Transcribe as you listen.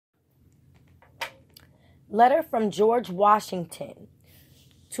Letter from George Washington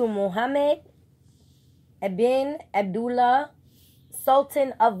to Mohammed ibn Abdullah,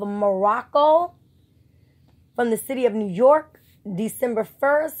 Sultan of Morocco, from the city of New York, December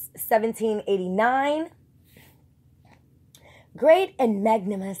 1st, 1789. Great and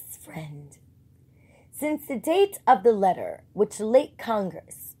magnanimous friend, since the date of the letter which late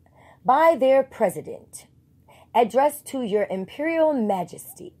Congress, by their President, addressed to your Imperial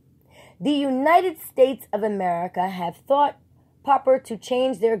Majesty, the United States of America have thought proper to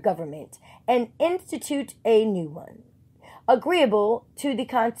change their government and institute a new one, agreeable to the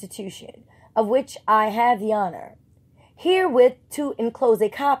Constitution, of which I have the honor herewith to enclose a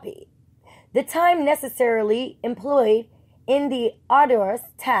copy. The time necessarily employed in the arduous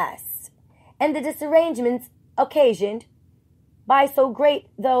tasks and the disarrangements occasioned by so great,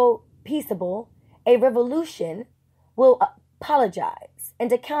 though peaceable, a revolution will apologize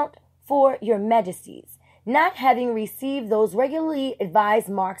and account for your Majesties not having received those regularly advised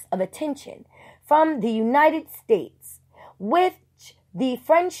marks of attention from the United States, which the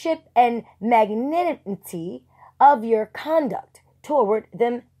friendship and magnanimity of your conduct toward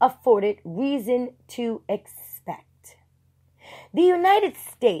them afforded reason to expect. The United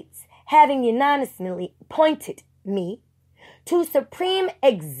States having unanimously appointed me to supreme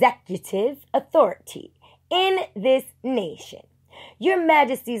executive authority in this nation, your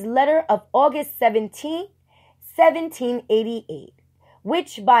Majesty's letter of August 17, 1788,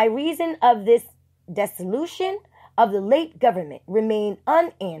 which by reason of this dissolution of the late government remained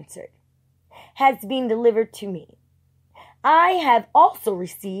unanswered, has been delivered to me. I have also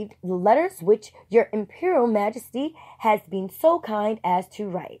received the letters which your Imperial Majesty has been so kind as to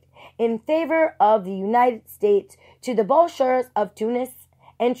write in favor of the United States to the Bashars of Tunis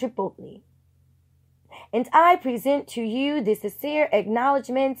and Tripoli. And I present to you the sincere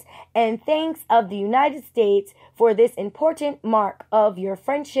acknowledgments and thanks of the United States for this important mark of your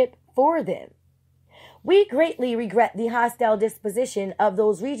friendship for them. We greatly regret the hostile disposition of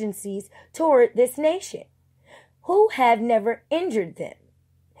those regencies toward this nation, who have never injured them,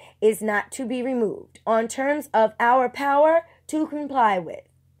 is not to be removed on terms of our power to comply with.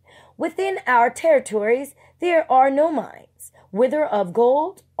 Within our territories there are no mines, whether of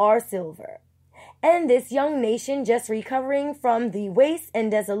gold or silver. And this young nation, just recovering from the waste and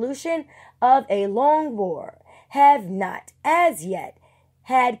dissolution of a long war, have not as yet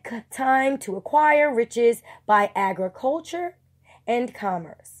had time to acquire riches by agriculture and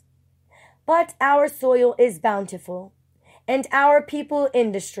commerce. But our soil is bountiful, and our people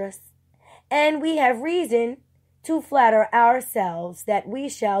industrious, and we have reason to flatter ourselves that we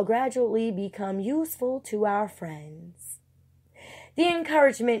shall gradually become useful to our friends. The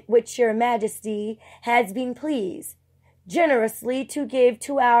encouragement which your Majesty has been pleased generously to give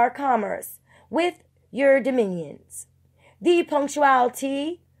to our commerce with your dominions, the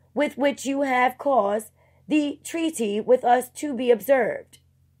punctuality with which you have caused the treaty with us to be observed,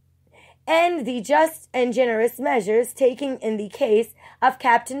 and the just and generous measures taken in the case of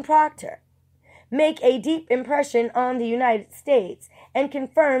Captain Proctor, make a deep impression on the United States and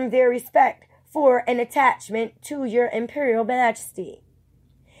confirm their respect for an attachment to your Imperial Majesty.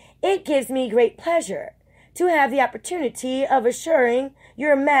 It gives me great pleasure to have the opportunity of assuring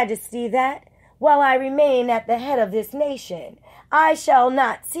your Majesty that, while I remain at the head of this nation, I shall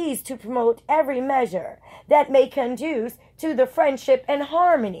not cease to promote every measure that may conduce to the friendship and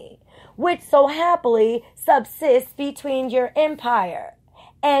harmony which so happily subsists between your empire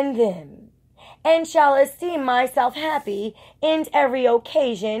and them, and shall esteem myself happy in every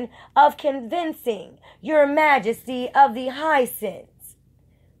occasion of convincing your Majesty of the high sense,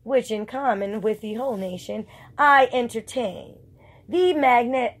 which in common with the whole nation I entertain, the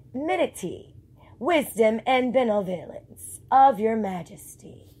magnanimity, wisdom, and benevolence of your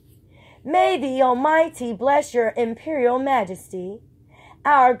Majesty. May the Almighty bless your Imperial Majesty,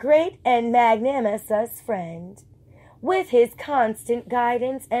 our great and magnanimous friend, with his constant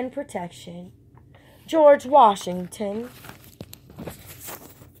guidance and protection. George Washington,